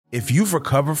If you've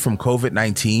recovered from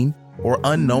COVID-19 or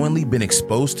unknowingly been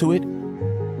exposed to it,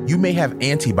 you may have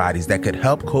antibodies that could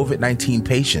help COVID-19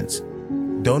 patients.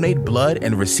 Donate blood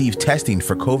and receive testing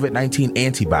for COVID-19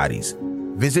 antibodies.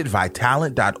 Visit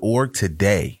Vitalant.org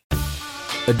today.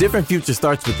 A different future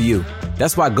starts with you.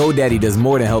 That's why GoDaddy does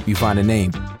more than help you find a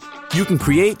name. You can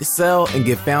create, sell, and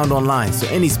get found online so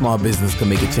any small business can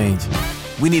make a change.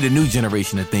 We need a new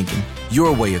generation of thinking,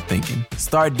 your way of thinking.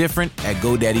 Start different at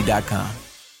GoDaddy.com.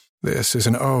 This is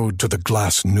an ode to the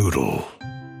glass noodle.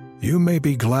 You may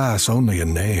be glass only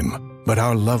in name, but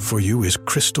our love for you is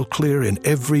crystal clear in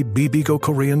every Bibigo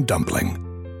Korean dumpling.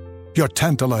 Your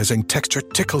tantalizing texture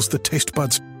tickles the taste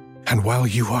buds, and while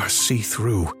you are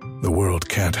see-through, the world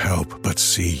can't help but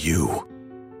see you.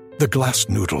 The glass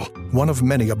noodle, one of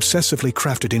many obsessively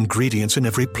crafted ingredients in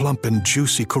every plump and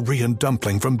juicy Korean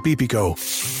dumpling from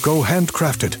Bibigo. Go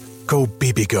handcrafted. Go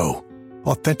Bibigo.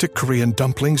 Authentic Korean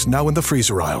dumplings now in the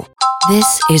freezer aisle.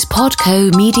 This is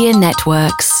Podco Media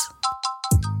Networks.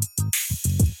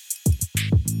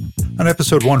 On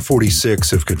episode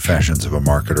 146 of Confessions of a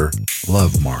Marketer,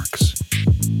 Love Marks.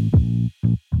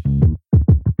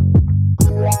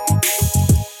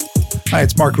 Hi,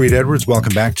 it's Mark Reed Edwards.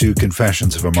 Welcome back to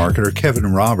Confessions of a Marketer.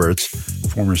 Kevin Roberts,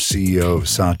 former CEO of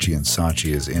Saatchi &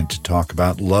 Saatchi, is in to talk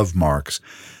about Love Marks,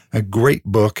 a great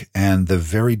book and the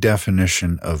very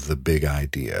definition of the big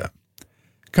idea.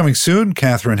 Coming soon,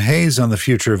 Catherine Hayes on the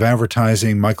future of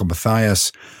advertising, Michael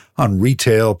Mathias on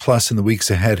retail, plus in the weeks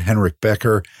ahead, Henrik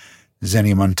Becker,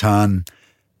 Zenny Montan,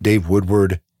 Dave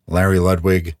Woodward, Larry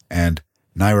Ludwig, and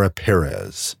Naira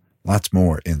Perez. Lots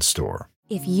more in store.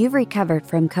 If you've recovered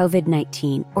from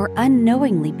COVID-19 or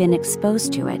unknowingly been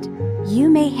exposed to it, you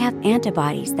may have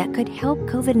antibodies that could help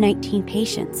COVID-19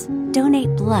 patients.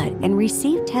 Donate blood and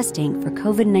receive testing for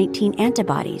COVID-19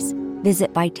 antibodies.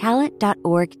 Visit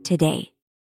Vitalant.org today.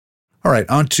 All right,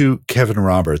 on to Kevin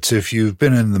Roberts. If you've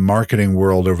been in the marketing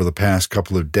world over the past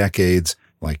couple of decades,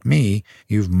 like me,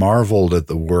 you've marveled at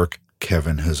the work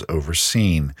Kevin has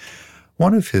overseen.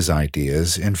 One of his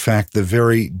ideas, in fact, the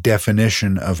very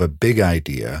definition of a big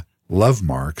idea, Love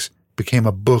Marks, became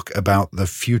a book about the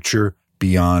future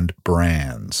beyond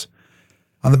brands.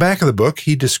 On the back of the book,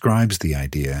 he describes the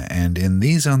idea, and in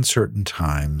these uncertain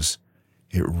times,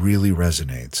 it really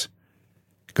resonates.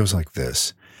 It goes like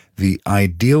this. The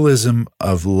idealism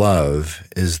of love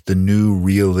is the new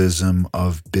realism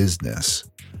of business.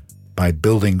 By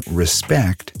building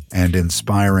respect and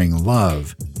inspiring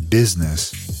love,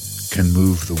 business can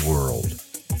move the world.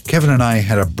 Kevin and I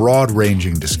had a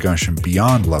broad-ranging discussion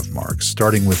beyond Love Marks,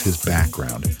 starting with his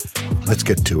background. Let's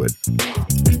get to it.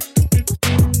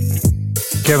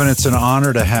 Kevin, it's an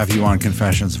honor to have you on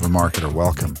Confessions of a Marketer.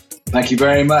 Welcome. Thank you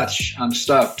very much. I'm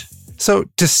stoked. So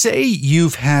to say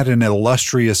you've had an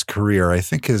illustrious career, I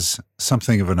think is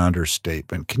something of an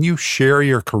understatement. Can you share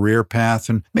your career path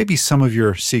and maybe some of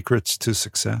your secrets to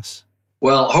success?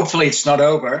 Well, hopefully it's not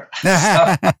over.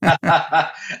 I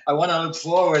want to look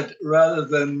forward rather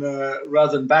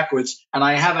than backwards. And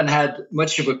I haven't had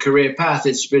much of a career path.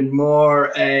 It's been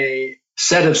more a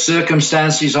set of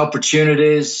circumstances,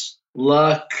 opportunities,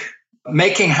 luck,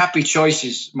 making happy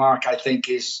choices. Mark, I think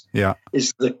is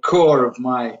the core of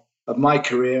my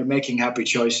career, making happy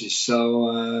choices.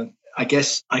 So I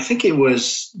think it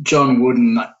was John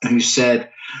Wooden who said,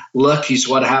 luck is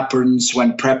what happens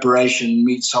when preparation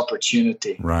meets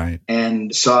opportunity. Right.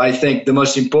 And so I think the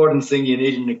most important thing you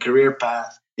need in a career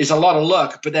path is a lot of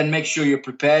luck, but then make sure you're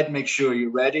prepared, make sure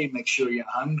you're ready, make sure you're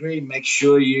hungry, make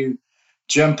sure you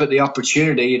jump at the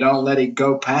opportunity. You don't let it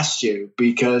go past you,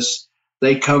 because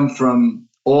they come from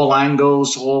all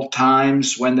angles, all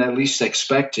times, when they're least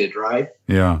expected, right?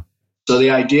 Yeah. So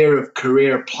the idea of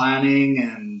career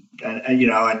planning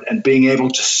and being able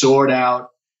to sort out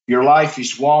your life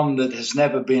is one that has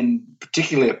never been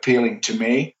particularly appealing to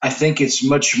me. I think it's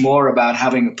much more about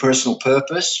having a personal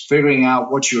purpose, figuring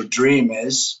out what your dream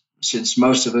is, since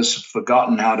most of us have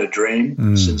forgotten how to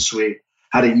dream, since we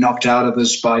had it knocked out of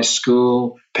us by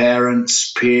school,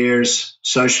 parents, peers,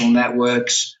 social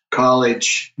networks,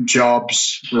 college,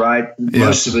 jobs, right? Yeah.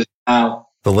 Most of us now.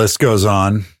 The list goes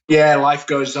on. Yeah, life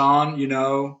goes on,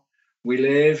 We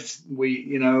live,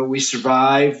 we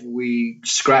survive, we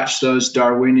scratch those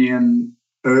Darwinian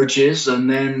urges, and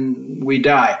then we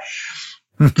die.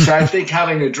 So I think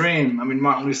having a dream,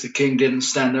 Martin Luther King didn't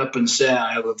stand up and say,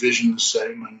 I have a vision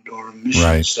statement or a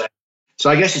mission statement. So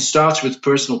I guess it starts with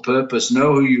personal purpose.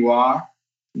 Know who you are.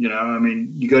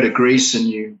 You go to Greece and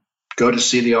you go to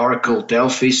see the Oracle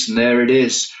Delphis, and there it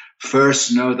is.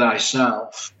 First, know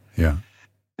thyself. Yeah.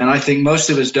 And I think most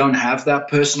of us don't have that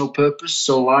personal purpose,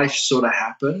 so life sort of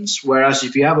happens. Whereas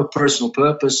if you have a personal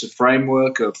purpose, a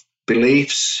framework of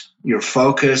beliefs, your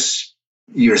focus,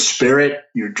 your spirit,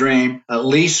 your dream, at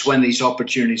least when these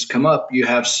opportunities come up, you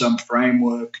have some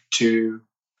framework to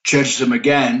judge them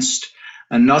against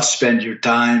and not spend your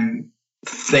time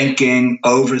thinking,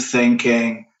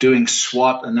 overthinking, doing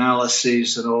SWOT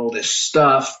analyses and all this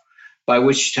stuff, by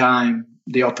which time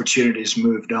the opportunities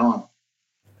moved on.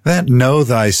 That know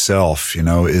thyself,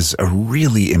 is a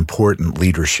really important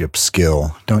leadership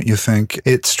skill, don't you think?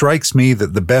 It strikes me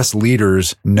that the best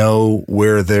leaders know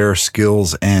where their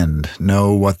skills end,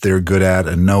 know what they're good at,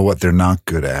 and know what they're not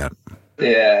good at.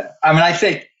 Yeah. I mean, I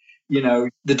think,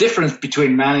 the difference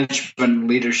between management and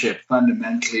leadership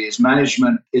fundamentally is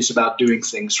management is about doing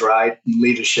things right, and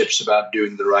leadership's about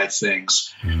doing the right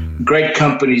things. Great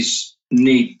companies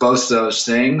need both those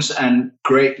things, and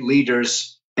great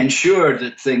leaders ensure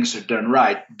that things are done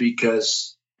right,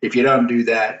 because if you don't do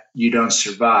that, you don't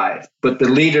survive. But the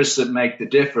leaders that make the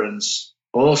difference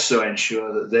also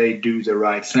ensure that they do the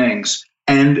right things.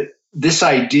 And this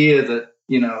idea that,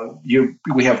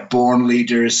 we have born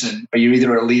leaders and you're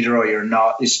either a leader or you're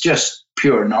not, it's just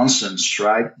pure nonsense,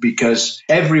 right? Because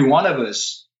every one of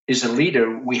us is a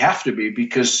leader. We have to be,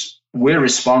 because we're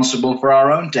responsible for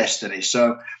our own destiny.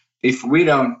 So if we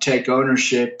don't take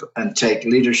ownership and take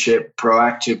leadership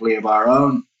proactively of our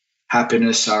own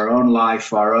happiness, our own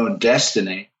life, our own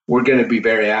destiny, we're going to be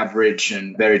very average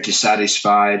and very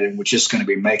dissatisfied, and we're just going to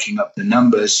be making up the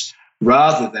numbers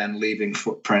rather than leaving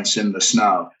footprints in the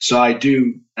snow. So I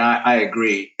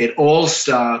agree. It all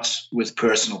starts with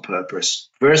personal purpose.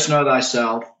 First, know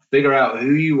thyself, figure out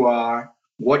who you are,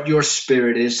 what your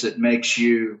spirit is that makes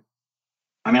you,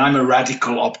 I'm a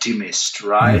radical optimist,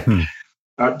 right?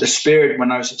 Mm-hmm. The spirit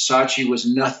when I was at Saatchi was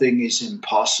nothing is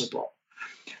impossible.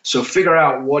 So figure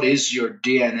out what is your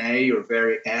DNA, your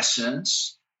very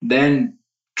essence, then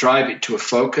drive it to a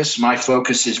focus. My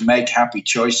focus is make happy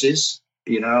choices.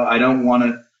 I don't want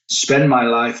to spend my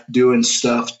life doing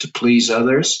stuff to please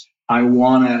others. I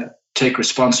want to take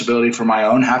responsibility for my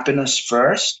own happiness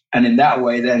first, and in that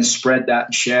way then spread that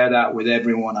and share that with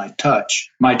everyone I touch.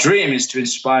 My dream is to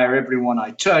inspire everyone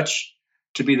I touch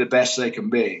to be the best they can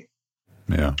be.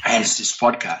 Yeah. Hence this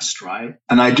podcast, right?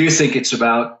 And I do think it's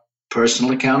about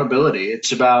personal accountability.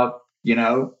 It's about,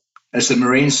 as the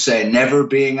Marines say, never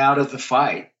being out of the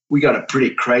fight. We got a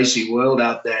pretty crazy world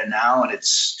out there now, and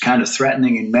it's kind of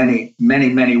threatening in many, many,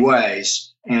 many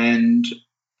ways. And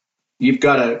you've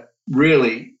got to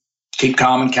really keep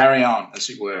calm and carry on, as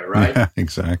it were, right? Yeah,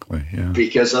 exactly. Yeah.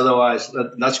 Because otherwise,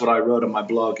 that's what I wrote on my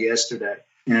blog yesterday.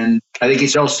 And I think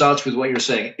it all starts with what you're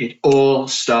saying. It all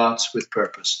starts with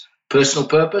purpose, personal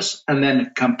purpose, and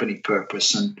then company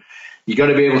purpose. And you got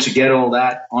to be able to get all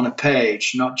that on a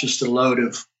page, not just a load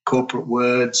of corporate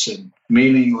words and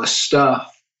meaningless stuff,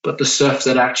 but the stuff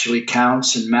that actually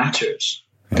counts and matters.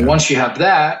 Yeah. And once you have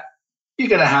that, you're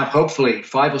going to have hopefully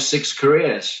 5 or 6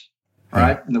 careers,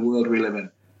 right, in the world we live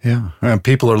in. Yeah, and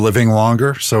people are living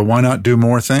longer, so why not do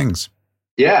more things?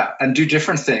 Yeah, and do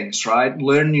different things, right?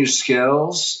 Learn new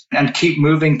skills and keep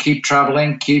moving, keep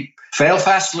traveling, fail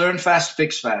fast, learn fast,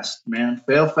 fix fast, man.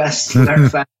 Fail fast, learn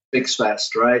fast, fix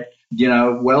fast, right?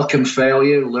 Welcome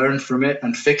failure, learn from it,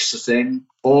 and fix the thing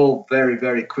all very,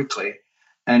 very quickly.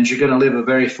 And you're going to live a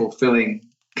very fulfilling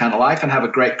kind of life and have a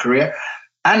great career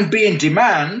and be in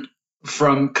demand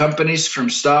from companies, from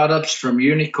startups, from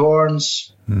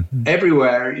unicorns,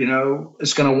 everywhere,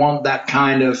 is going to want that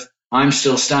kind of I'm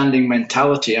still standing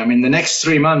mentality. The next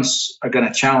 3 months are going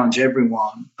to challenge every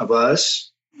one of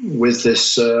us with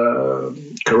this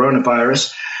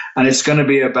coronavirus. And it's going to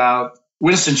be about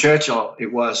Winston Churchill,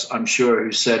 it was, I'm sure,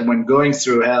 who said, when going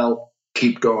through hell,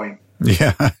 keep going.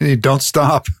 Yeah, don't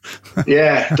stop.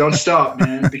 Yeah, don't stop,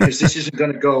 man, because this isn't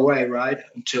going to go away, right,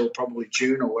 until probably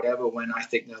June or whatever, when I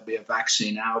think there'll be a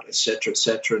vaccine out, et cetera,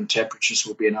 and temperatures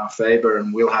will be in our favor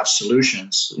and we'll have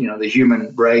solutions. The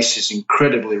human race is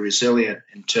incredibly resilient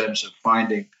in terms of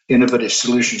finding innovative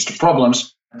solutions to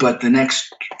problems, but the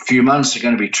next few months are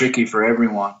going to be tricky for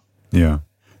everyone. Yeah.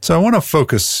 So I want to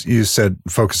focus, you said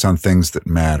focus on things that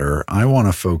matter. I want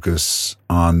to focus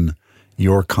on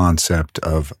your concept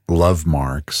of love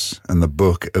marks and the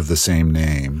book of the same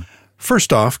name.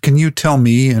 First off, can you tell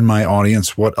me and my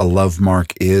audience what a love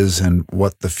mark is and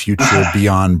what the future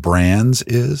beyond brands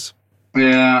is?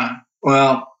 Yeah,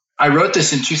 well, I wrote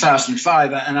this in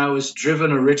 2005 and I was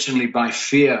driven originally by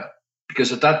fear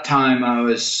because at that time I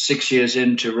was 6 years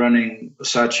into running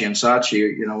Saatchi &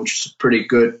 Saatchi, which is a pretty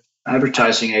good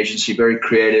advertising agency, very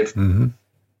creative. Mm-hmm.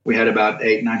 We had about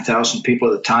 9,000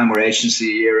 people at the time. We're agency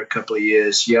a year, a couple of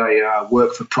years. I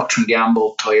worked for Procter &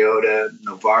 Gamble, Toyota,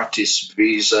 Novartis,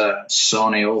 Visa,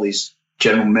 Sony, all these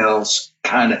General Mills,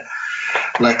 kind of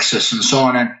Lexus and so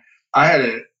on. And I had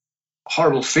a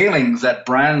horrible feeling that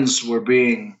brands were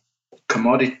being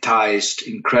commoditized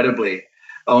incredibly.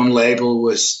 Own label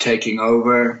was taking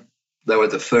over. There were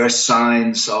the first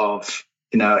signs of,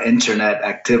 internet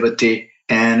activity.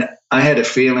 And I had a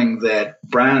feeling that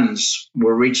brands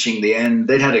were reaching the end.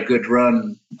 They'd had a good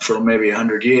run for maybe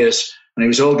 100 years, and it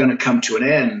was all going to come to an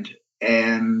end.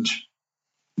 And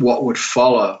what would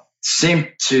follow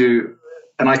seemed to,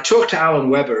 and I talked to Alan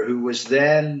Weber, who was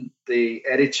then the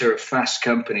editor of Fast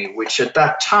Company, which at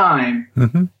that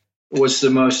time was the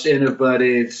most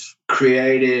innovative,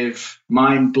 creative,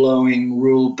 mind-blowing,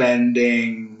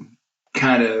 rule-bending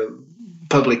kind of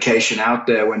publication out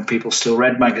there when people still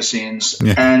read magazines.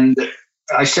 Yeah. And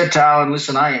I said to Alan,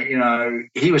 listen,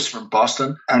 he was from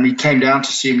Boston and he came down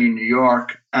to see me in New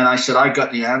York. And I said, I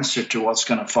got the answer to what's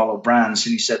going to follow brands.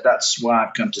 And he said, that's why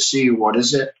I've come to see you. What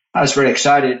is it? I was very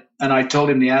excited. And I told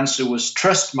him the answer was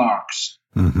trust marks.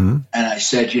 Mm-hmm. And I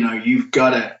said, you've got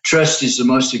to, trust is the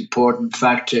most important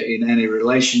factor in any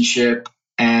relationship.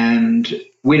 And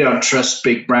we don't trust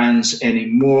big brands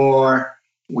anymore.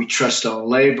 We trust our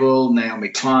label, Naomi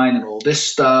Klein, and all this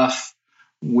stuff.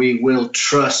 We will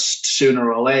trust sooner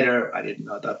or later. I didn't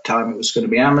know at that time it was going to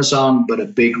be Amazon, but a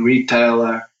big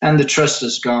retailer. And the trust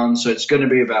is gone, so it's going to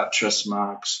be about trust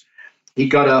marks. He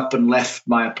got up and left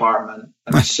my apartment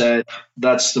and said,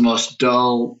 that's the most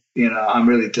dull, I'm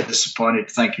really disappointed.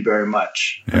 Thank you very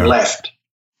much. Yeah. And left.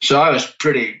 So I was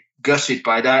pretty gutted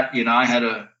by that. I had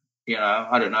a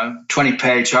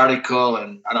 20-page article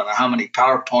and I don't know how many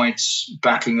PowerPoints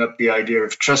backing up the idea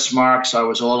of trust marks. I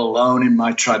was all alone in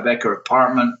my Tribeca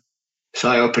apartment. So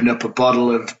I opened up a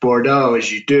bottle of Bordeaux, as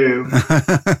you do,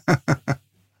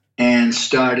 and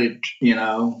started,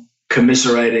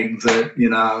 commiserating that,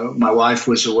 my wife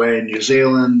was away in New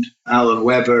Zealand. Alan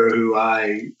Weber, who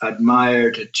I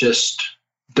admired, had just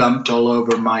dumped all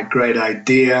over my great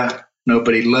idea.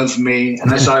 Nobody loved me.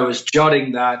 And as I was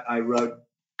jotting that,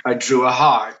 I drew a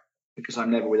heart because I'm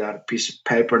never without a piece of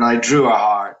paper. And I drew a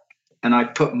heart and I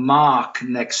put Mark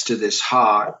next to this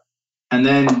heart. And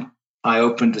then I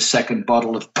opened the second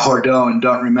bottle of Bordeaux and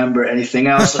don't remember anything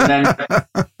else. And then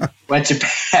went to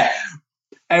bed.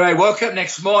 Anyway, woke up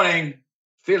next morning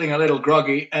feeling a little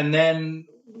groggy and then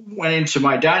went into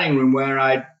my dining room where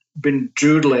I'd been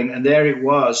doodling, and there it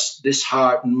was, this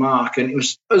heart and Mark, and it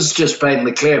was just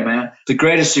painfully clear, man. The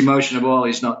greatest emotion of all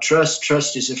is not trust.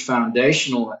 Trust is a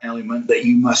foundational element that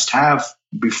you must have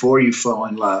before you fall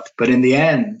in love. But in the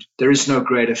end, there is no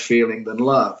greater feeling than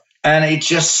love. And it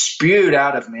just spewed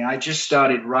out of me. I just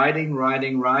started writing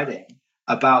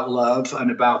about love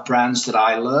and about brands that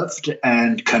I loved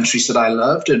and countries that I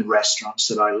loved and restaurants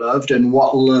that I loved and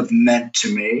what love meant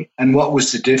to me and what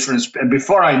was the difference. And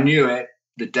before I knew it,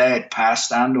 the day had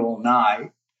passed and all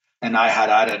night, and I had,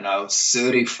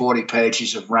 30, 40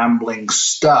 pages of rambling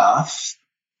stuff,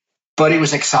 but it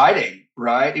was exciting,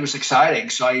 right? It was exciting.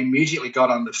 So I immediately got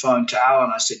on the phone to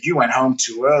Alan. I said, you went home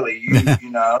too early.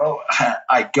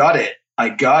 I got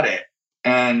it.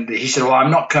 And he said, well,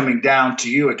 I'm not coming down to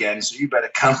you again, so you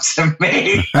better come to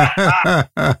me.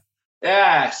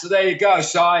 Yeah, so there you go.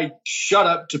 So I shot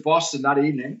up to Boston that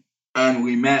evening. And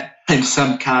we met in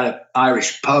some kind of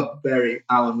Irish pub, very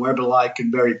Alan Weber-like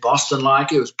and very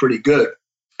Boston-like. It was pretty good.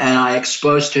 And I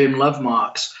exposed to him love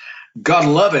marks. God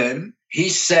love him. He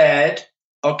said,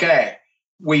 okay,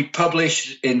 we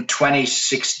published in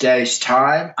 26 days'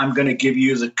 time. I'm going to give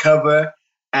you the cover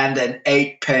and an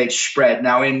 8-page spread.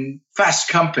 Now, in Fast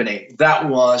Company, that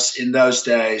was, in those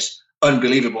days,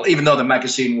 unbelievable, even though the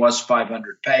magazine was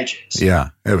 500 pages. Yeah,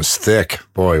 it was thick.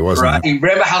 Boy, wasn't it? You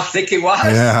remember how thick it was?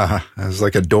 Yeah, it was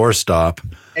like a doorstop.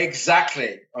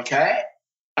 Exactly, okay?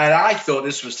 And I thought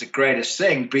this was the greatest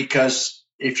thing because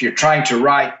if you're trying to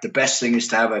write, the best thing is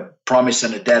to have a promise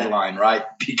and a deadline, right?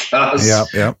 Because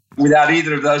without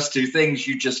either of those two things,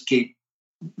 you just keep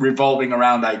revolving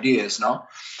around ideas, no?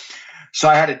 So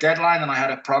I had a deadline and I had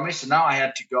a promise, and now I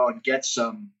had to go and get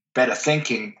some better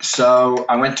thinking. So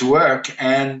I went to work,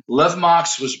 and Love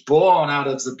Marks was born out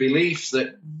of the belief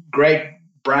that great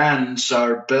brands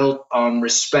are built on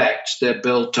respect. They're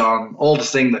built on all the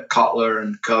things that Kotler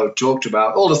and Co. talked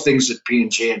about, all the things that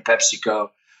P&G and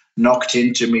PepsiCo knocked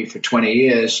into me for 20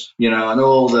 years, and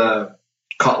all the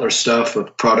Kotler stuff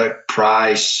of product,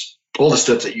 price, all the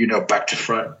stuff that back to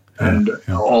front and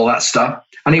all that stuff.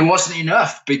 And it wasn't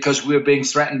enough because we were being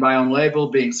threatened by own label,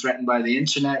 being threatened by the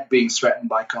internet, being threatened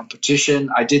by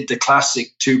competition. I did the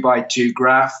classic 2x2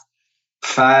 graph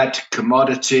fad,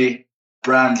 commodity,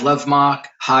 brand Lovemark,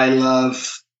 high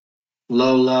love,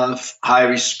 low love, high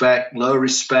respect, low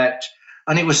respect.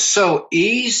 And it was so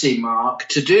easy, Mark,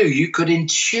 to do. You could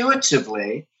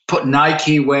intuitively put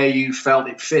Nike where you felt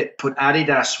it fit, put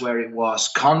Adidas where it was,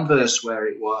 Converse where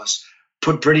it was,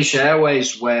 put British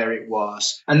Airways where it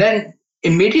was. And then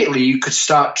immediately you could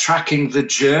start tracking the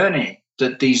journey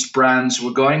that these brands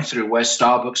were going through, where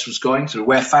Starbucks was going through,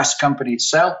 where Fast Company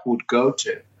itself would go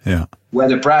to. Yeah. Where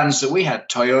the brands that we had,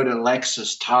 Toyota,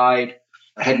 Lexus, Tide,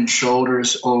 Head and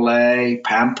Shoulders, Olay,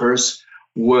 Pampers,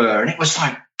 were. And it was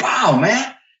like, wow,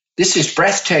 man, this is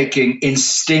breathtaking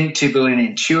instinctively and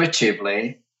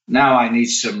intuitively. Now I need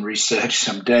some research,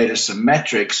 some data, some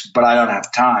metrics, but I don't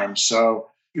have time. So,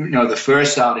 the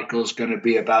first article is going to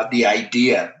be about the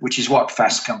idea, which is what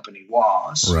Fast Company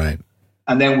was. Right.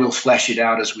 And then we'll flesh it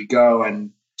out as we go.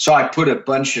 And so I put a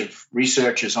bunch of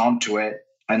researchers onto it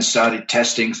and started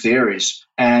testing theories,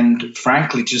 and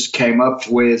frankly just came up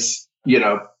with,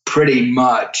 pretty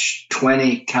much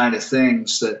 20 kind of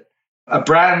things that a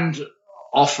brand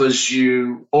offers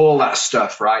you, all that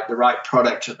stuff, right? The right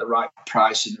product at the right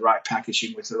price, in the right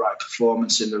packaging, with the right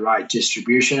performance, in the right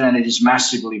distribution. And it is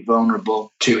massively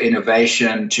vulnerable to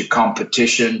innovation, to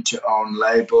competition, to own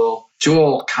label, to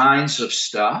all kinds of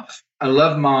stuff. A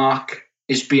Lovemark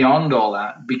is beyond all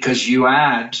that, because you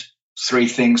add 3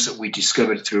 things that we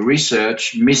discovered through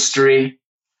research: mystery,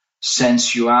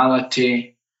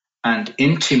 sensuality, and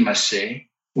intimacy,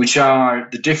 which are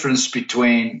the difference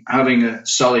between having a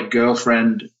solid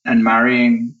girlfriend and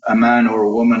marrying a man or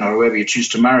a woman or whoever you choose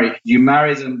to marry. You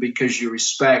marry them because you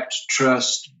respect,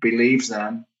 trust, believe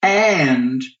them,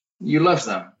 and you love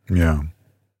them. Yeah.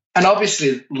 And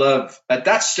obviously love, at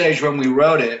that stage when we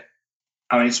wrote it,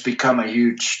 it's become a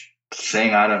huge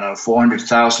thing.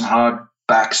 400,000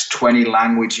 hardbacks, 20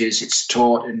 languages. It's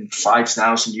taught in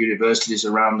 5,000 universities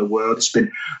around the world. It's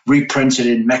been reprinted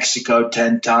in Mexico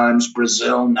 10 times,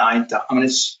 Brazil 9 times.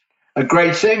 It's a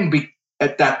great thing.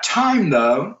 At that time,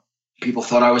 though, people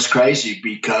thought I was crazy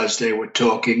because they were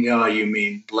talking, you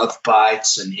mean love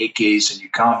bites and hickeys, and you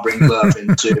can't bring love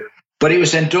into. But it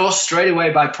was endorsed straight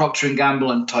away by Procter &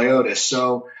 Gamble and Toyota.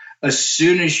 So as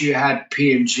soon as you had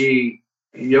P&G,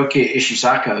 Yoki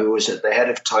Ishizaka, who was at the head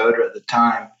of Toyota at the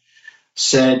time,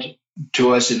 said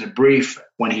to us in a brief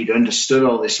when he'd understood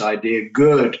all this idea,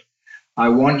 good, I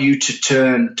want you to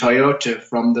turn Toyota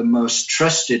from the most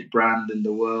trusted brand in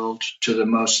the world to the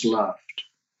most loved.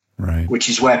 Right. Which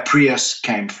is where Prius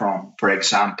came from, for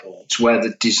example. It's where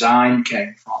the design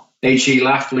came from. H.E.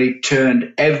 Lafley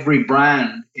turned every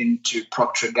brand into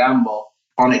Procter & Gamble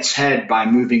on its head by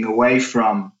moving away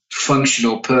from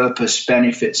functional purpose,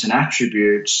 benefits, and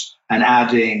attributes, and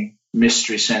adding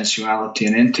mystery, sensuality,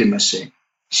 and intimacy.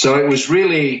 So it was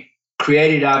really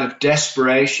created out of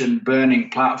desperation, burning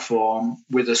platform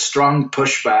with a strong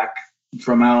pushback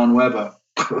from Alan Weber,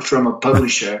 from a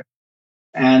publisher,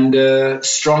 and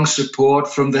strong support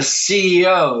from the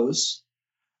CEOs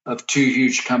of 2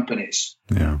 huge companies.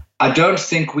 Yeah. I don't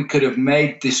think we could have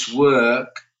made this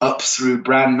work up through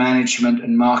brand management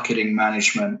and marketing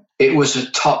management. It was a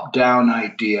top-down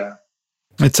idea.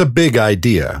 It's a big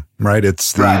idea, right?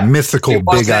 It's the mythical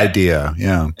big idea.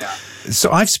 Yeah.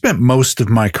 So I've spent most of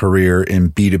my career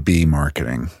in B2B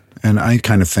marketing. And I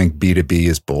kind of think B2B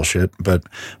is bullshit, but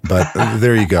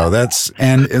there you go.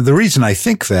 And the reason I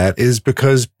think that is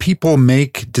because people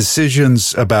make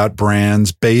decisions about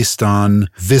brands based on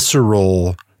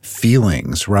visceral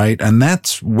feelings, right? And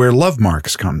that's where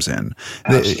Lovemarks comes in.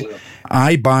 Absolutely.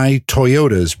 I buy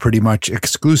Toyotas pretty much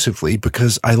exclusively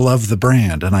because I love the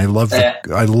brand, and I love,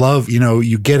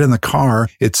 you get in the car,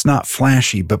 it's not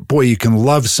flashy, but boy, you can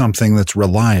love something that's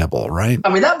reliable, right?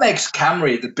 That makes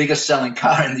Camry the biggest selling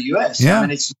car in the US. Yeah.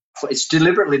 It's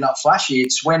deliberately not flashy.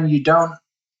 It's when you don't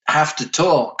have to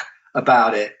talk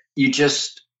about it. You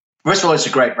just, first of all, it's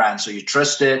a great brand, so you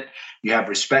trust it. You have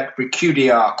respect for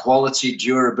QDR, quality,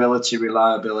 durability,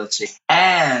 reliability,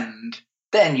 and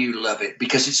then you love it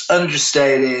because it's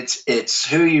understated. It's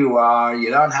who you are. You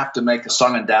don't have to make a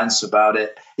song and dance about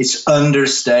it. It's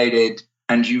understated,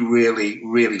 and you really,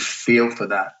 really feel for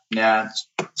that. Yeah,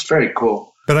 it's very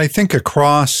cool. But I think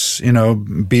across,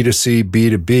 B2C,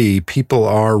 B2B, people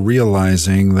are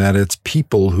realizing that it's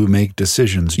people who make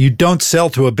decisions. You don't sell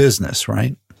to a business,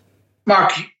 right?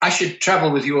 Mark, I should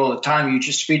travel with you all the time. You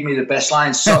just feed me the best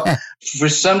lines. So for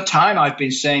some time, I've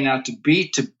been saying now to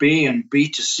B2B and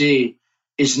B2C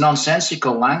is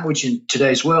nonsensical language in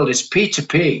today's world. It's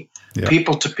P2P,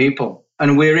 people to people.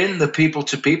 And we're in the people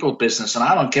to people business. And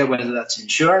I don't care whether that's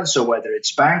insurance or whether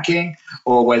it's banking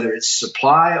or whether it's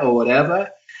supply or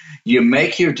whatever. You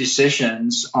make your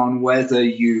decisions on whether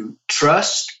you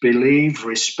trust, believe,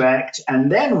 respect,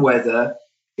 and then whether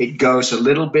it goes a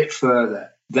little bit further,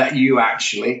 that you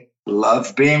actually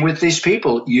love being with these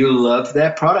people. You love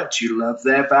their products. You love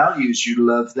their values. You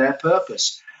love their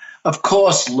purpose. Of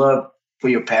course, love for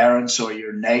your parents or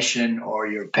your nation or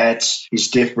your pets is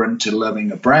different to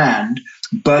loving a brand,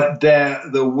 but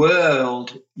the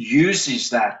world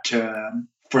uses that term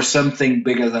for something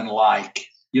bigger than like.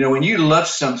 You know, when you love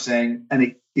something and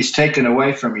it is taken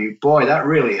away from you, boy, that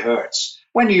really hurts.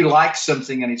 When you like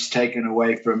something and it's taken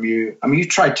away from you, I mean, you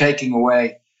try taking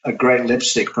away a great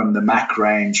lipstick from the MAC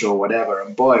range or whatever,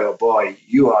 and boy, oh boy,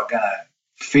 you are going to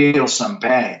feel some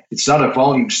pain. It's not a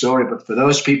volume story, but for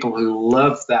those people who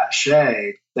love that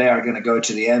shade, they are going to go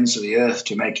to the ends of the earth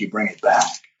to make you bring it back.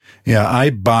 Yeah, I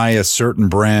buy a certain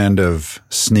brand of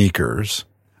sneakers.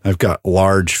 I've got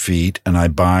large feet, and I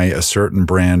buy a certain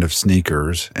brand of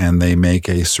sneakers, and they make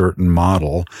a certain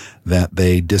model that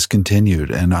they discontinued,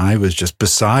 and I was just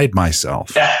beside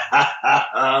myself.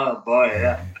 Oh, boy,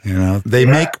 yeah. You know, they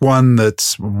make one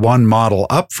that's one model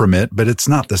up from it, but it's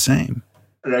not the same.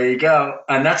 There you go.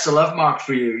 And that's a love mark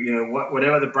for you. You know,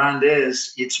 whatever the brand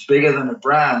is, it's bigger than a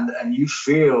brand, and you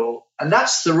feel, and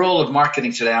that's the role of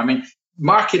marketing today. I mean,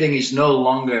 marketing is no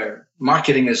longer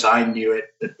marketing as I knew it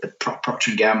at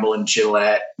Procter & Gamble and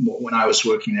Gillette when I was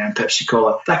working there in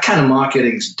Pepsi-Cola. That kind of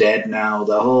marketing's dead now.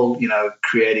 The whole, you know,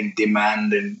 creating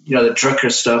demand and, you know, the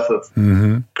Drucker stuff of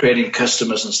creating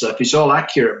customers and stuff is all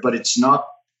accurate, but it's not.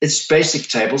 It's basic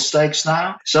table stakes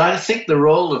now. So I think the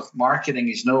role of marketing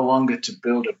is no longer to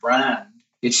build a brand.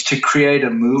 It's to create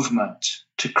a movement,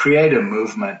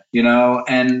 you know,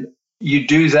 and you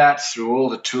do that through all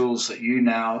the tools that you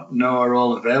now know are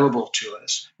all available to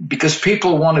us, because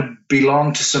people want to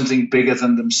belong to something bigger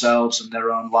than themselves and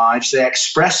their own lives. They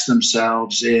express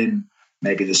themselves in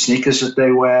maybe the sneakers that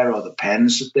they wear or the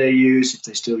pens that they use, if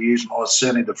they still use them, or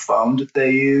certainly the phone that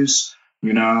they use.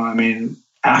 You know, I mean,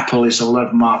 Apple is a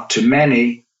love mark to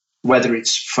many, whether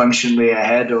it's functionally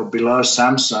ahead or below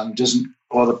Samsung,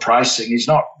 or the pricing is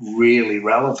not really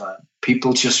relevant.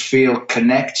 People just feel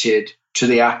connected to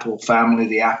the Apple family,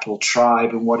 the Apple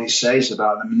tribe, and what it says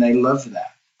about them, and they love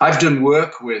that. I've done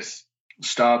work with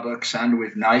Starbucks and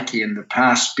with Nike in the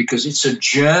past because it's a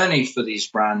journey for these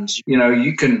brands. You know,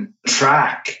 you can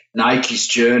track Nike's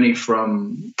journey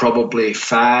from probably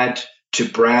fad to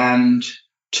brand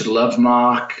to love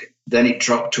mark. Then it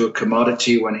dropped to a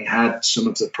commodity when it had some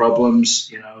of the problems,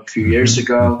 you know, a few years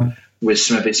ago with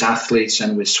some of its athletes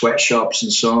and with sweatshops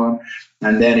and so on.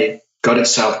 And then it got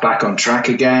itself back on track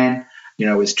again, you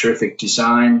know, with terrific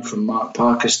design from Mark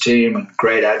Parker's team and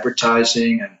great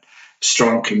advertising and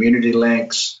strong community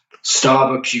links.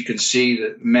 Starbucks, you can see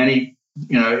that many,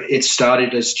 you know, it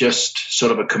started as just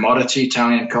sort of a commodity.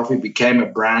 Italian coffee became a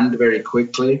brand very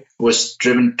quickly, was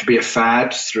driven to be a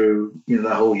fad through, you know,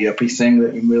 the whole yuppie thing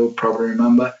that you will probably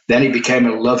remember. Then it became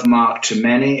a love mark to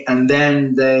many. And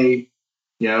then they,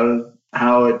 you know,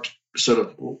 Howard sort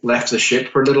of left the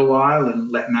ship for a little while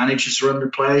and let managers run the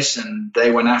place, and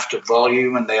they went after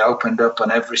volume, and they opened up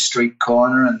on every street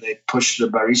corner, and they pushed the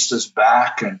baristas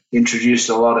back and introduced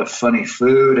a lot of funny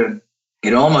food, and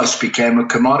it almost became a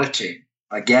commodity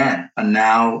again. And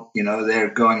now, you know, they're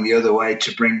going the other way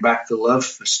to bring back the love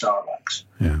for Starbucks.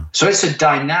 Yeah. So it's a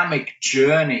dynamic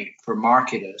journey for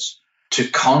marketers to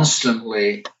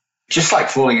constantly, just like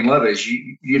falling in love is,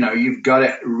 you know, you've got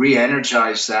to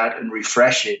re-energize that and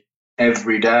refresh it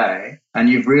every day. And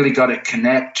you've really got to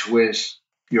connect with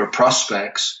your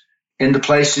prospects in the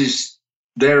places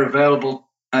they're available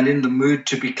and in the mood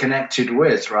to be connected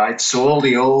with, right? So all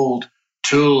the old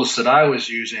tools that I was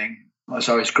using as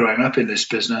I was growing up in this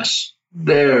business,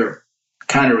 they're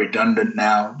kind of redundant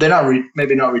now. They're not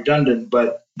maybe not redundant,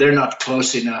 but they're not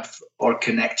close enough or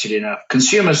connected enough.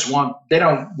 Consumers they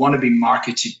don't want to be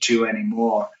marketed to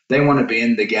anymore. They want to be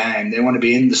in the game. They want to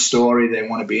be in the story. They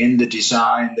want to be in the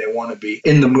design. They want to be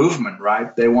in the movement,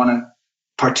 right? They want to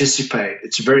participate.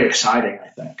 It's very exciting, I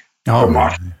think. Oh,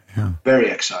 yeah. Very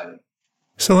exciting.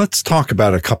 So let's talk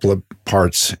about a couple of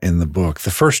parts in the book. The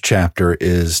first chapter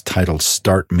is titled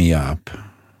Start Me Up.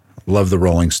 Love the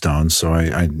Rolling Stones, so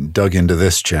I dug into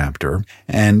this chapter.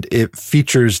 And it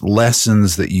features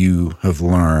lessons that you have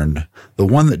learned. The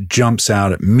one that jumps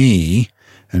out at me,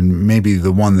 and maybe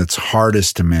the one that's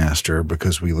hardest to master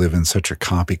because we live in such a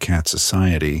copycat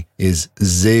society, is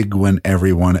zig when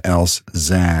everyone else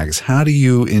zags. How do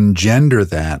you engender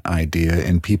that idea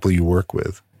in people you work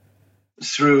with?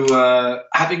 Through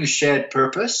having a shared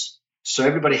purpose. So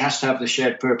everybody has to have the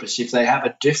shared purpose. If they have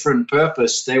a different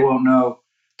purpose, they won't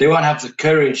have the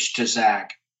courage to zag,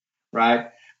 right?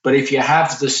 But if you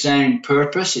have the same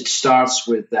purpose, it starts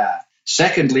with that.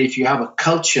 Secondly, if you have a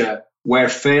culture where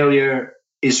failure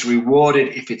is rewarded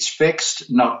if it's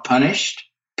fixed, not punished.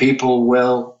 People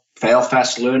will fail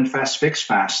fast, learn fast, fix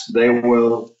fast. They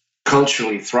will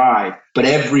culturally thrive. But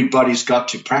everybody's got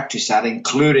to practice that,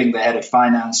 including the head of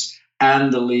finance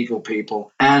and the legal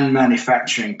people and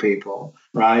manufacturing people,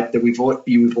 right? That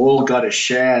you've all got to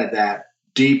share that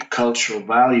deep cultural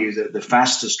value that the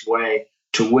fastest way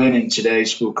to win in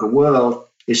today's VUCA world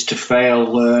is to fail,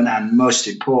 learn, and most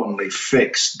importantly,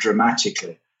 fix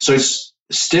dramatically. So it's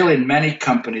still in many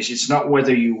companies, it's not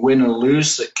whether you win or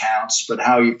lose that counts, but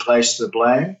how you place the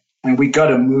blame. And we got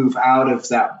to move out of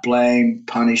that blame,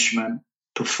 punishment.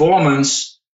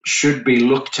 Performance should be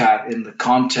looked at in the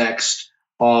context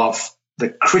of the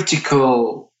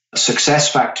critical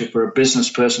success factor for a business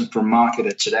person, for a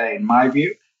marketer today, in my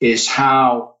view, is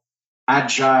how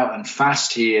agile and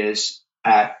fast he is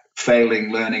at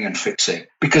failing, learning, and fixing.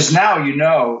 Because now,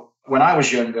 when I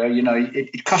was younger,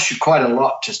 it cost you quite a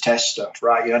lot to test stuff,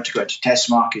 right? You had to go to test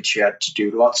markets. You had to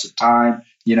do lots of time.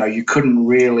 You couldn't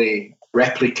really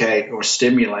replicate or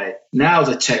stimulate. Now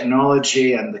the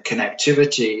technology and the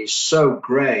connectivity is so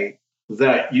great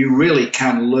that you really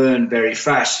can learn very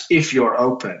fast if you're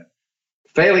open.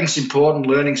 Failing's important,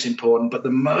 learning's important, but the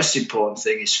most important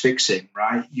thing is fixing,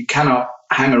 right? You cannot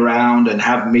hang around and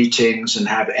have meetings and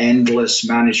have endless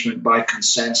management by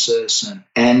consensus and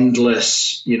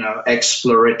endless,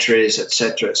 exploratories, et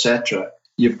cetera.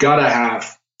 You've got to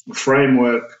have a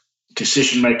framework,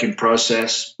 decision-making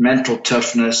process, mental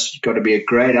toughness. You've got to be a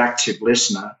great active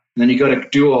listener. And then you've got to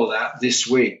do all that this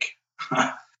week,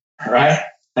 right?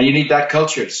 And you need that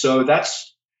culture. So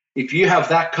if you have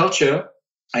that culture,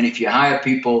 and if you hire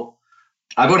people,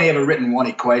 I've only ever written one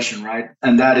equation, right?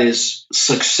 And that is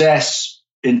success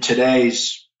in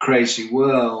today's crazy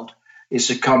world is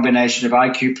a combination of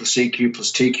IQ plus EQ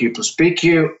plus TQ plus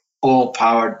BQ, all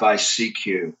powered by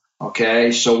CQ.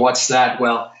 Okay, so what's that?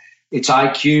 Well, it's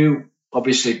IQ.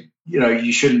 Obviously,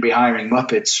 you shouldn't be hiring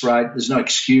Muppets, right? There's no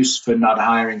excuse for not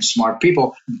hiring smart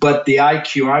people. But the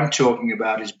IQ I'm talking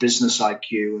about is business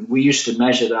IQ. And we used to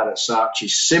measure that at Saatchi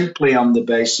simply on the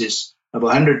basis of a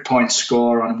 100-point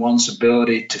score on one's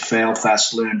ability to fail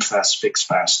fast, learn fast, fix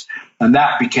fast. And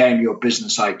that became your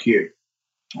business IQ,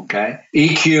 okay?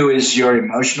 EQ is your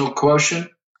emotional quotient.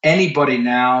 Anybody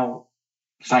now,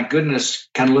 thank goodness,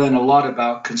 can learn a lot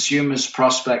about consumers,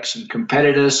 prospects, and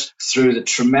competitors through the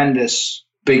tremendous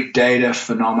big data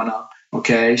phenomena,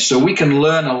 okay? So we can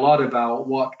learn a lot about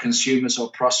what consumers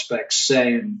or prospects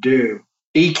say and do.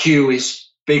 EQ is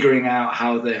figuring out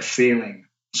how they're feeling.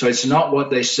 So it's not what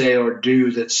they say or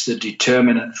do that's the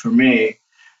determinant for me.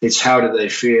 It's how do they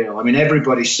feel. I mean,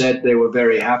 everybody said they were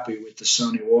very happy with the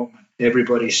Sony Walkman.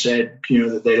 Everybody said,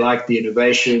 that they liked the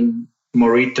innovation.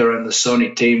 Morita and the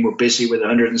Sony team were busy with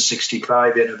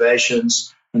 165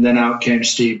 innovations. And then out came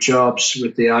Steve Jobs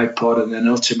with the iPod and then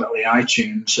ultimately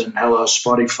iTunes and Hello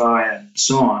Spotify and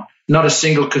so on. Not a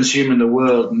single consumer in the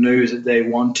world knew that they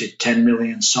wanted 10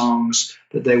 million songs,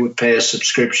 that they would pay a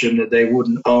subscription, that they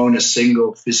wouldn't own a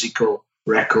single physical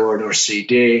record or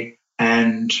CD.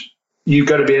 And you've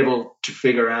got to be able to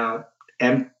figure out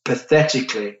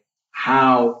empathetically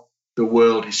how the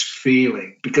world is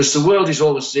feeling, because the world is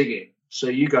always zigging. So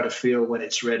you got to feel when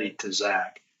it's ready to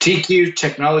zag. TQ,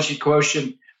 technology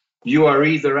quotient, you are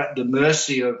either at the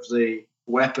mercy of the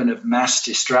weapon of mass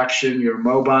distraction, your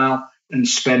mobile, and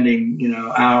spending,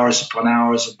 hours upon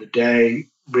hours of the day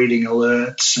reading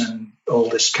alerts and all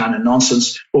this kind of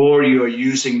nonsense, or you're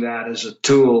using that as a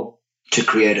tool to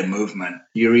create a movement.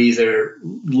 You're either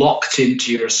locked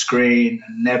into your screen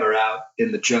and never out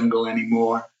in the jungle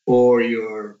anymore, or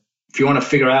if you want to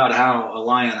figure out how a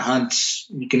lion hunts,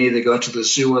 you can either go to the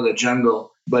zoo or the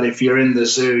jungle. But if you're in the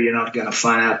zoo, you're not going to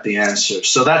find out the answer.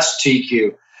 So that's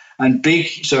TQ. And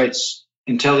so it's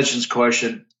intelligence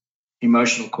quotient,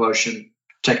 emotional quotient,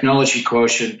 technology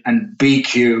quotient, and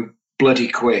BQ, bloody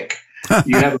quick.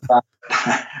 You have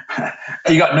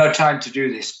you got no time to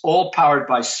do this. All powered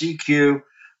by CQ,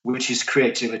 which is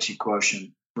creativity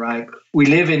quotient, right? We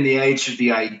live in the age of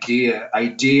the idea.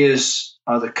 Ideas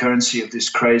are the currency of this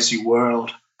crazy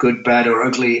world, good, bad, or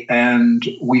ugly. And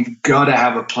we've got to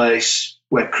have a place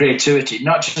where creativity,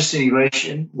 not just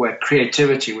innovation, where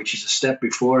creativity, which is a step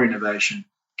before innovation,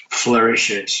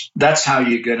 flourishes. That's how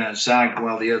you're going to zag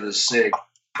while the others zig.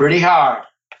 Pretty hard.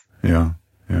 Yeah.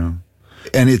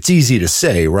 And it's easy to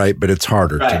say, right? But it's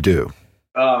harder to do.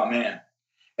 Oh, man.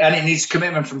 And it needs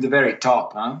commitment from the very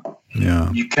top, huh?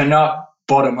 Yeah. You cannot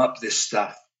bottom up this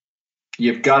stuff.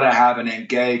 You've got to have an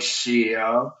engaged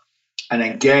CEO, an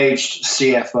engaged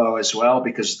CFO as well,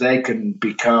 because they can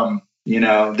become,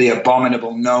 the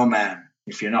abominable no man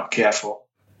if you're not careful.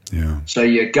 Yeah. So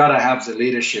you got to have the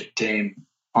leadership team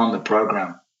on the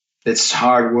program. It's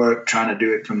hard work trying to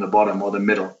do it from the bottom or the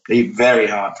middle. Very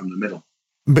hard from the middle.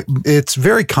 But it's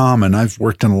very common. I've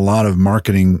worked in a lot of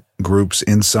marketing groups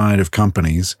inside of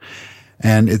companies,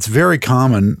 and it's very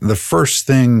common. The first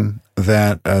thing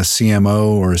that a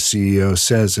CMO or a CEO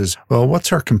says is, well,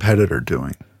 what's our competitor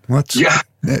doing? Right?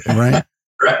 Right.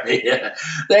 Yeah.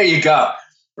 There you go.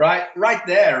 Right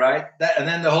there. Right. And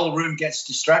then the whole room gets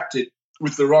distracted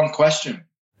with the wrong question.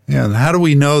 Yeah. And how do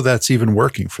we know that's even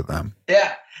working for them?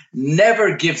 Yeah.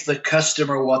 Never give the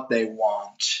customer what they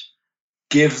want.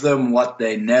 Give them what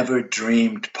they never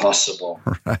dreamed possible.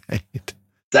 Right.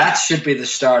 That should be the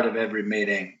start of every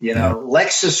meeting.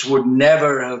 Lexus would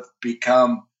never have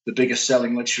become the biggest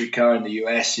selling luxury car in the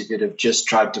US if it had just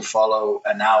tried to follow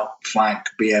and outflank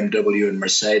BMW and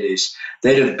Mercedes.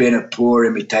 They'd have been a poor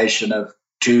imitation of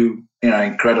two,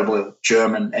 incredible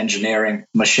German engineering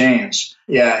machines.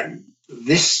 Yeah,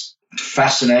 this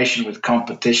fascination with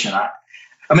competition.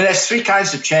 There's three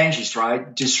kinds of changes,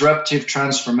 right? Disruptive,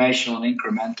 transformational, and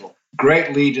incremental.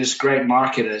 Great leaders, great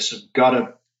marketers have got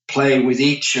to play with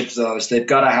each of those. They've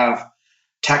got to have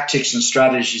tactics and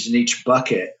strategies in each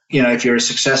bucket. If you're a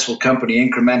successful company,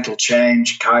 incremental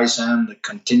change, Kaizen, the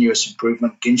continuous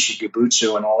improvement, Ginshi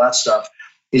Gibutsu, and all that stuff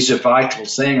is a vital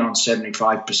thing on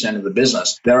 75% of the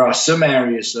business. There are some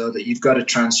areas, though, that you've got to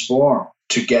transform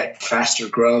to get faster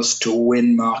growth, to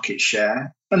win market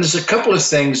share. And there's a couple of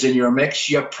things in your mix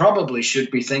you probably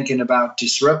should be thinking about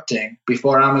disrupting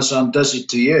before Amazon does it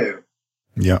to you.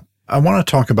 Yeah. I want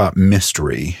to talk about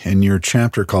mystery. In your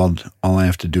chapter called All I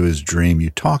Have to Do Is Dream, you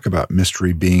talk about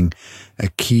mystery being a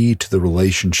key to the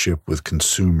relationship with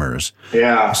consumers.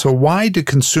 Yeah. So why do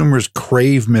consumers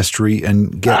crave mystery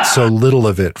and get so little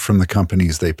of it from the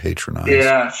companies they patronize?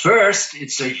 Yeah. First,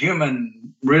 it's a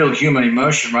real human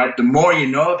emotion, right? The more you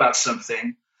know about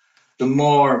something, the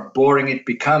more boring it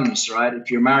becomes, right? If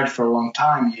you're married for a long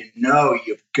time,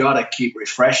 you've got to keep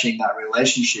refreshing that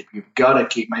relationship. You've got to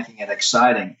keep making it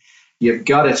exciting. You've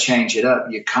got to change it up.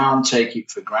 You can't take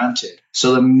it for granted.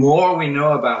 So the more we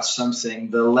know about something,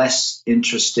 the less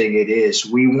interesting it is.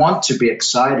 We want to be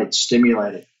excited,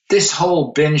 stimulated. This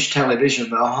whole binge television,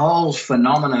 the whole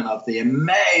phenomenon of the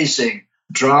amazing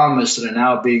dramas that are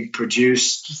now being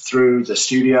produced through the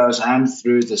studios and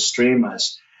through the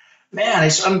streamers, man,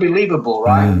 it's unbelievable,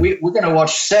 right? We're going to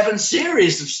watch 7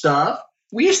 series of stuff.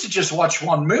 We used to just watch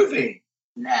one movie.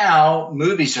 Now,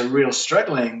 movies are real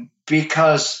struggling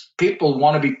because people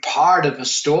want to be part of a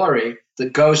story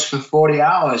that goes for 40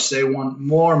 hours. They want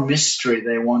more mystery.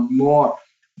 They want more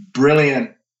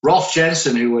brilliant. Rolf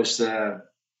Jensen, who was the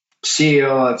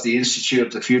CEO of the Institute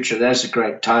of the Future, there's a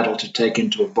great title to take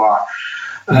into a bar.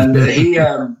 And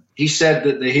he said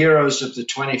that the heroes of the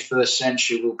 21st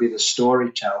century will be the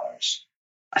storytellers.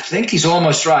 I think he's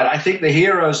almost right. I think the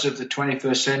heroes of the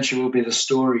 21st century will be the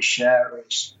story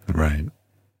sharers. Right.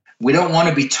 We don't want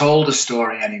to be told a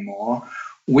story anymore.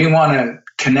 We want to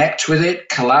connect with it,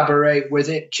 collaborate with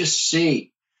it, just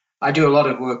see. I do a lot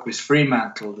of work with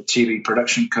Fremantle, the TV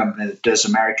production company that does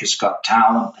America's Got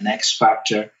Talent and X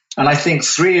Factor. And I think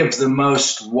 3 of the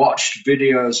most watched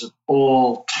videos of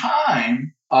all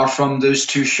time are from those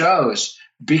 2 shows,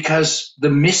 because the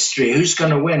mystery, who's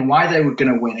going to win, why they were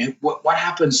going to win, what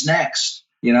happens next.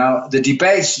 The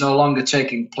debate's no longer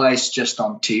taking place just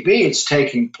on TV. It's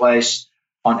taking place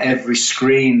on every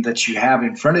screen that you have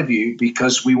in front of you,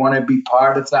 because we want to be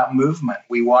part of that movement.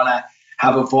 We want to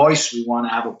have a voice. We want to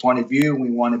have a point of view.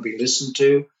 We want to be listened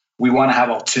to. We want to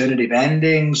have alternative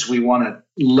endings. We want to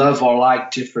love or like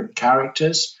different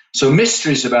characters. So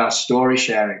mystery is about story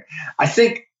sharing. I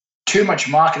think too much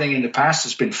marketing in the past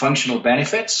has been functional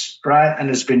benefits, right? And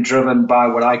has been driven by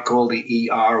what I call the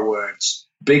ER words: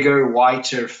 bigger,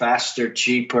 whiter, faster,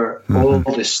 cheaper, all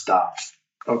this stuff,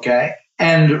 okay?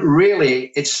 And really,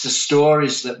 it's the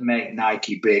stories that make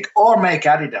Nike big, or make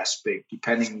Adidas big,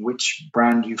 depending which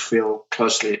brand you feel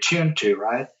closely attuned to,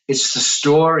 right? It's the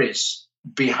stories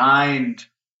behind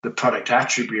the product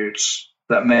attributes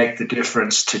that make the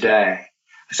difference today.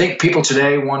 I think people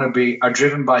today are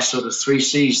driven by sort of 3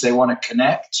 C's. They want to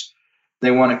connect, they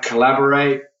want to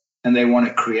collaborate, and they want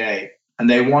to create. And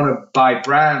they want to buy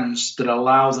brands that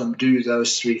allow them to do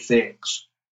those 3 things.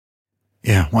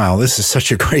 Yeah, wow, this is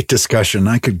such a great discussion.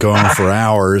 I could go on for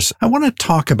hours. I want to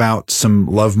talk about some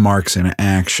love marks in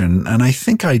action. And I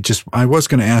think I was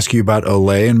going to ask you about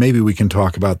Olay, and maybe we can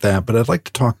talk about that, but I'd like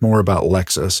to talk more about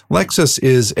Lexus. Lexus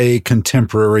is a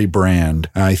contemporary brand.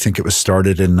 I think it was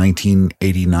started in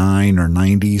 1989 or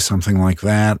 90, something like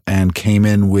that, and came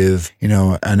in with,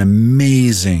 an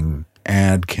amazing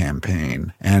ad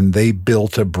campaign, and they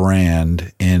built a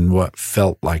brand in what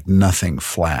felt like nothing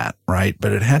flat, right?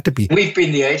 But it had to be. We've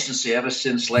been the agency ever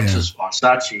since Lexus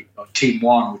Versace, or Team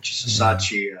One, which is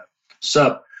Versace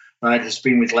sub, right? Has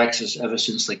been with Lexus ever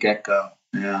since the get-go.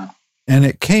 Yeah. And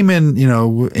it came in,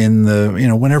 in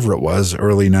the, whenever it was,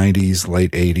 early 90s,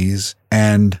 late 80s,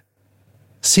 and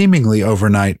seemingly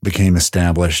overnight became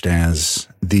established as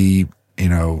the,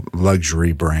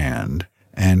 luxury brand.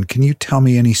 And can you tell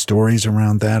me any stories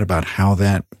around that, about how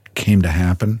that came to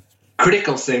happen?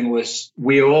 Critical thing was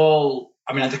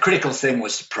the critical thing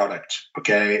was the product,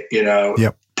 okay?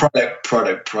 Yep.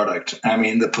 Product. I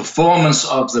mean, the performance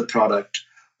of the product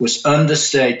was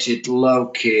understated,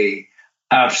 low-key,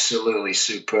 absolutely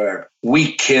superb.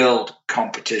 We killed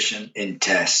competition in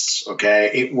tests, okay?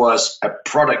 It was a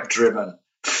product-driven.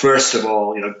 First of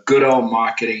all, good old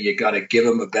marketing, you got to give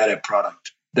them a better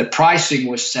product. The pricing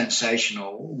was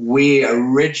sensational. We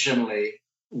originally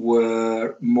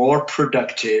were more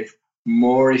productive,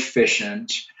 more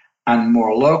efficient, and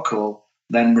more local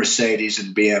than Mercedes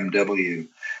and BMW.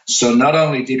 So not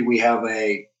only did we have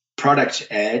a product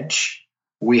edge,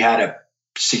 we had a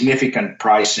significant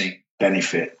pricing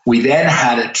benefit. We then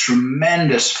had a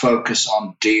tremendous focus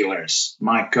on dealers.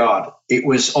 My God, it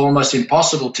was almost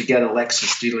impossible to get a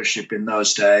Lexus dealership in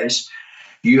those days.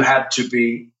 You had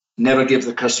to never give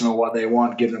the customer what they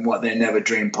want, give them what they never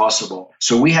dreamed possible.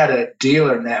 So we had a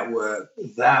dealer network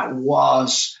that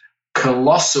was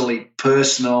colossally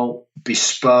personal,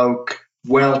 bespoke,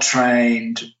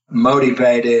 well-trained,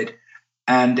 motivated,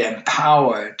 and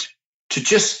empowered to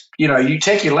just, you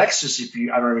take your Lexus,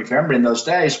 I don't remember in those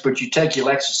days, but you take your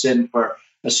Lexus in for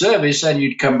a service and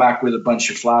you'd come back with a bunch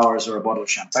of flowers or a bottle of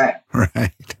champagne.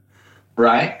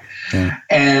 Right? Yeah.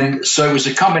 And so it was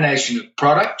a combination of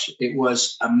product. It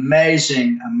was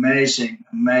amazing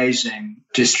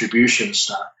distribution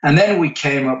stuff. And then we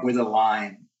came up with a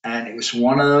line, and it was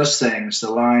one of those things. The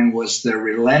line was the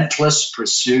relentless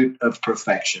pursuit of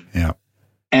perfection. Yeah.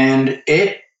 And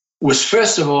it was,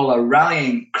 first of all, a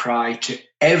rallying cry to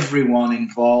everyone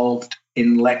involved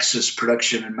in Lexus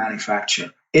production and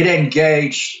manufacture. It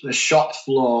engaged the shop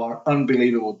floor,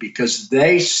 unbelievable, because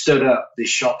they stood up, the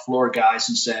shop floor guys,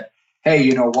 and said, hey,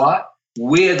 you know what?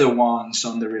 We're the ones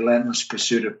on the relentless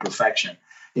pursuit of perfection.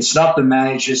 It's not the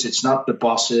managers, it's not the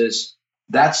bosses,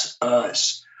 that's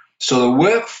us. So the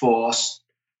workforce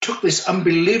took this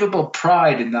unbelievable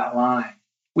pride in that line.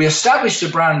 We established the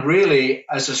brand really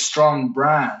as a strong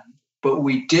brand, but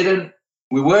we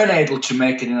weren't able to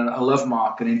make it a love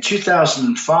mark. And in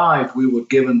 2005, we were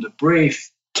given the brief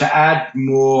to add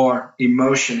more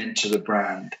emotion into the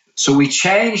brand. So we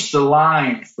changed the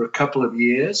line for a couple of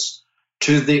years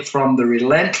from the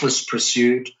relentless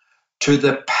pursuit to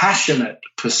the passionate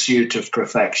pursuit of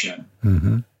perfection.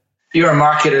 Mm-hmm. You're a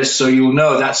marketer, so you'll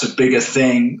know that's a bigger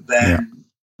thing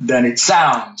than it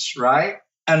sounds, right?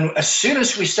 And as soon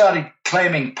as we started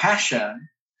claiming passion,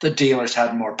 the dealers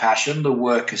had more passion, the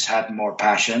workers had more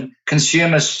passion.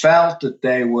 Consumers felt that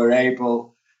they were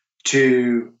able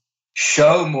to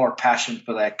show more passion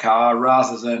for their car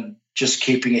rather than just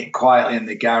keeping it quietly in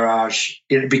the garage.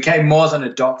 It became more than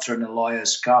a doctor and a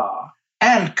lawyer's car.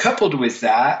 And coupled with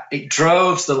that, it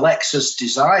drove the Lexus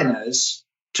designers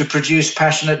to produce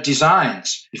passionate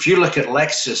designs. If you look at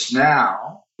Lexus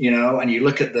now, and you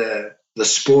look at the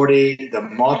sporty, the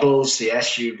models, the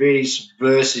SUVs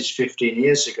versus 15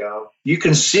 years ago, you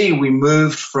can see we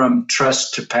moved from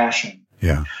trust to passion.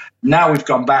 Yeah. Now we've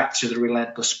gone back to the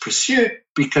relentless pursuit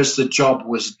because the job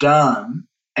was done.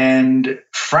 And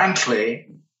frankly,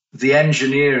 the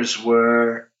engineers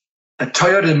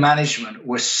Toyota management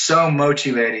was so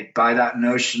motivated by that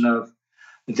notion of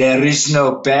there is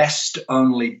no best,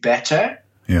 only better.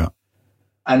 Yeah.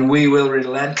 And we will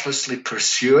relentlessly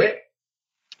pursue it,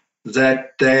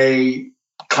 that they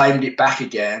claimed it back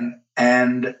again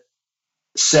and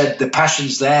said the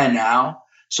passion's there now.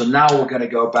 So now we're going to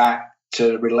go back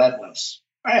to relentless.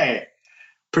 Hey,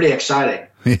 pretty exciting.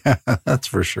 Yeah, that's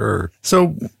for sure.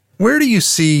 So where do you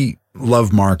see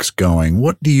Love Marks going?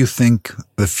 What do you think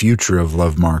the future of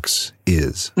Love Marks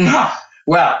is?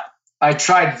 Well, I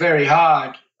tried very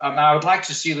hard. I would like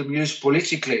to see them used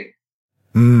politically.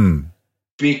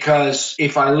 Because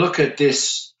if I look at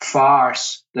this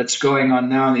farce that's going on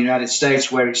now in the United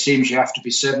States, where it seems you have to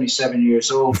be 77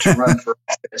 years old to run for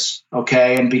office,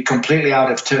 okay, and be completely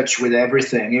out of touch with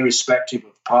everything, irrespective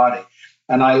of party.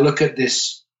 And I look at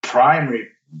this primary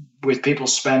with people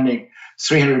spending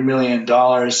 $300 million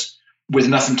with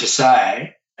nothing to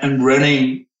say and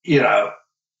running,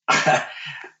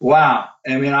 wow.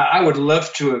 I mean, I would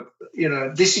love to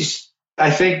have, this is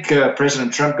I think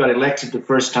President Trump got elected the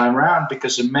first time around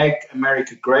because the Make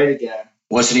America Great Again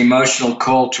was an emotional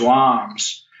call to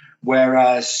arms,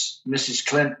 whereas Mrs.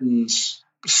 Clinton's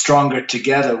Stronger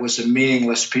Together was a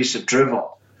meaningless piece of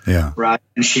drivel. Yeah. Right.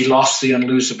 And she lost the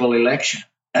unlosable election.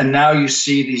 And now you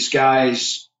see these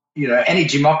guys, any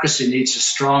democracy needs a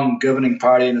strong governing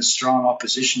party and a strong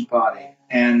opposition party.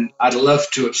 And I'd love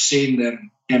to have seen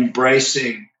them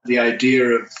embracing the idea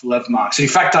of love marks. In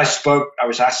fact, I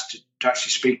was asked to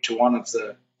actually speak to one of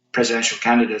the presidential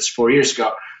candidates 4 years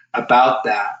ago about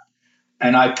that.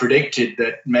 And I predicted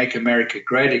that Make America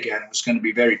Great Again was going to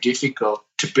be very difficult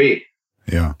to beat.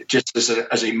 Yeah. Just as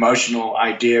an emotional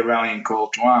idea rallying call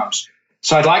to arms.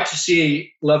 So I'd like to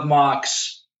see love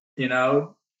marks,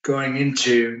 going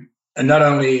into, and not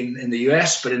only in the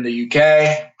US, but in the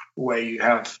UK, where you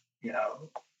have,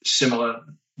 similar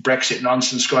Brexit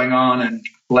nonsense going on, and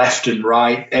left and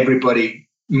right, everybody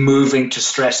moving to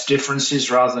stress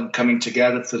differences rather than coming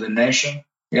together for the nation.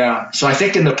 Yeah. So I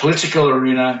think in the political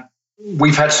arena,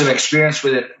 we've had some experience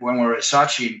with it when we were at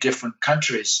Saatchi in different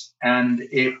countries, and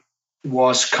it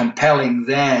was compelling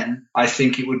then. I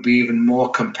think it would be even more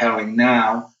compelling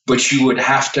now, but you would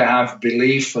have to have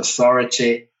belief,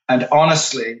 authority, and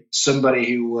honestly,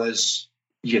 somebody who was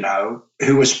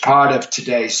part of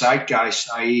today's zeitgeist,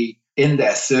 i.e. in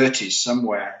their 30s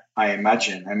somewhere, I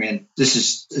imagine. I mean,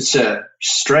 it's a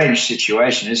strange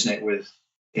situation, isn't it?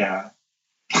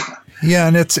 Yeah,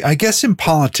 and I guess in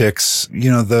politics,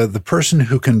 the person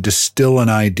who can distill an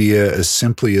idea as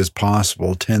simply as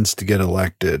possible tends to get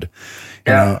elected.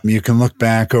 You can look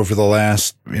back over the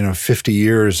last, 50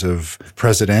 years of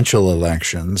presidential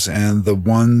elections, and the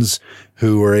ones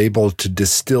who are able to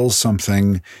distill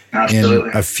something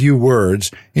Absolutely. in a few words,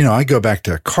 I go back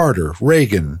to Carter,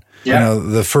 Reagan,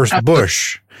 the first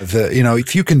Bush,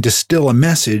 if you can distill a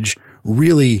message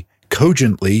really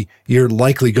cogently, you're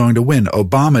likely going to win.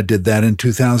 Obama did that in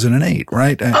 2008,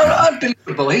 right?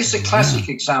 Unbelievable. He's a classic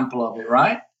example of it,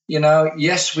 right?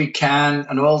 Yes, we can,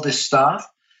 and all this stuff.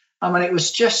 I mean, it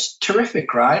was just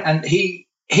terrific, right? And he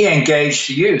engaged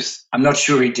the youth. I'm not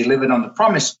sure he delivered on the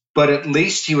promise, but at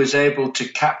least he was able to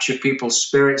capture people's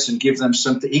spirits and give them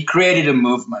something. He created a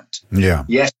movement. Yeah.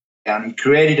 Yes, and he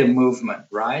created a movement,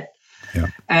 right? Yeah.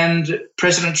 And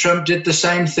President Trump did the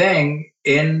same thing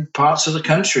in parts of the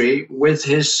country with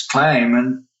his claim.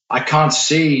 And I can't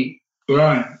see.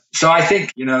 So I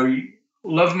think,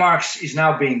 love marks is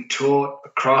now being taught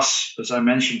across, as I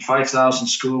mentioned, 5,000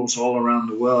 schools all around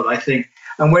the world. I think,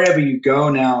 and wherever you go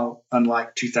now,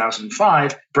 unlike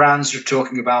 2005, brands are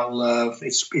talking about love.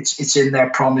 It's in their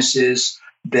promises.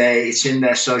 It's in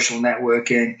their social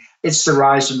networking. It's the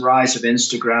rise of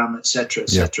Instagram, et cetera, et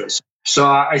cetera. Yeah. So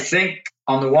I think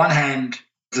on the one hand,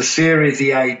 the theory,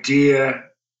 the idea,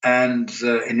 and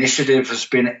the initiative has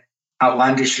been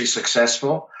outlandishly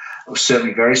successful. It was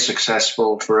certainly very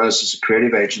successful for us as a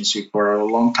creative agency for a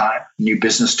long time. New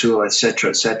business tool, et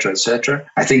cetera, et cetera, et cetera.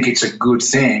 I think it's a good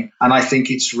thing. And I think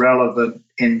it's relevant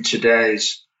in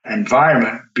today's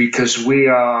environment because we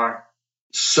are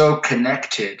so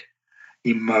connected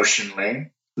emotionally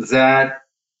that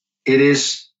it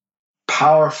is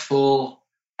powerful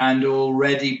and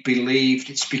already believed.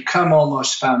 It's become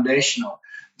almost foundational.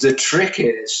 The trick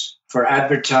is for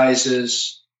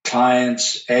advertisers,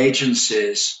 clients,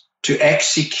 agencies to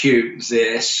execute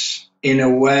this in a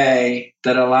way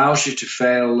that allows you to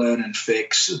fail, learn, and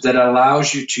fix, that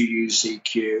allows you to use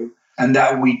EQ, and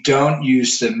that we don't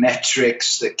use the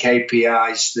metrics, the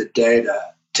KPIs, the data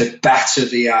to batter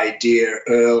the idea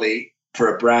early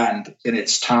for a brand in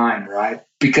its time, right?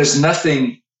 Because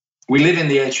we live in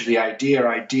the age of the idea.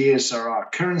 Ideas are our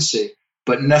currency,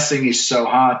 but nothing is so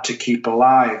hard to keep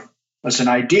alive as an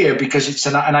idea because it's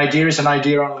an idea is an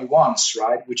idea only once,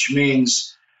 right? Which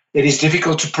means it is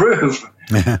difficult to prove.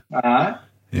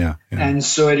 Yeah. And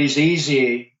so it is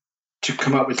easy to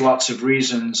come up with lots of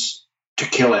reasons to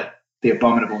kill it, the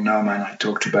abominable no man I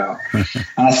talked about. And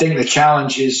I think the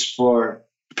challenge is for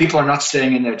people are not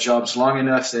staying in their jobs long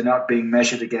enough. They're not being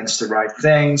measured against the right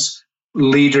things.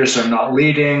 Leaders are not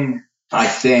leading. I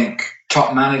think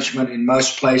top management in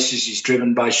most places is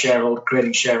driven by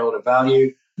creating shareholder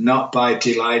value, not by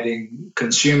delighting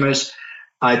consumers.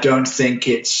 I don't think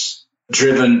it's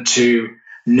driven to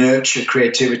nurture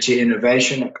creativity,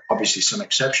 innovation, obviously some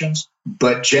exceptions.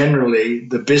 But generally,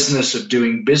 the business of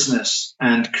doing business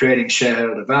and creating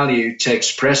shareholder value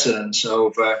takes precedence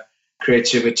over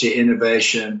creativity,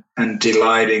 innovation, and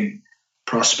delighting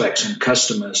prospects and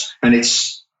customers. And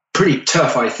it's pretty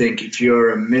tough, I think, if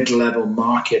you're a mid-level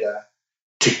marketer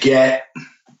to get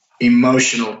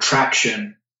emotional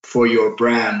traction for your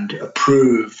brand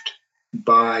approved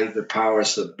by the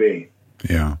powers that be.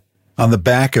 Yeah. On the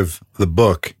back of the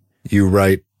book, you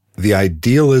write, "The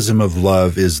idealism of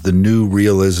love is the new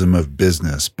realism of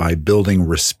business. By building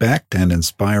respect and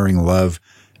inspiring love,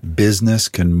 business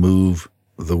can move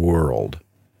the world."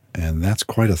 And that's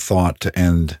quite a thought to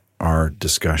end our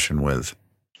discussion with.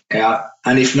 Yeah.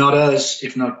 And if not us,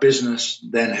 if not business,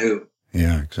 then who?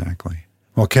 Yeah, exactly.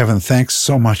 Well, Kevin, thanks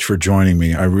so much for joining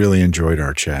me. I really enjoyed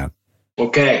our chat.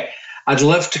 Okay. I'd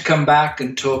love to come back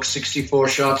and talk 64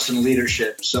 shots in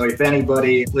leadership. So if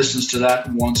anybody listens to that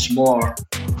and wants more,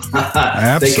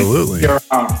 absolutely.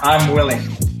 I'm willing.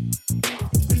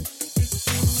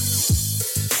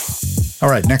 All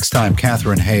right, next time,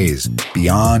 Catherine Hayes,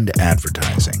 Beyond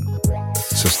Advertising.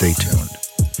 So stay tuned.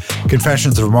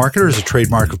 Confessions of a Marketer is a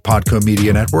trademark of Podco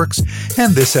Media Networks,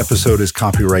 and this episode is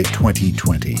copyright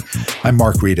 2020. I'm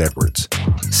Mark Reed Edwards.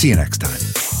 See you next time.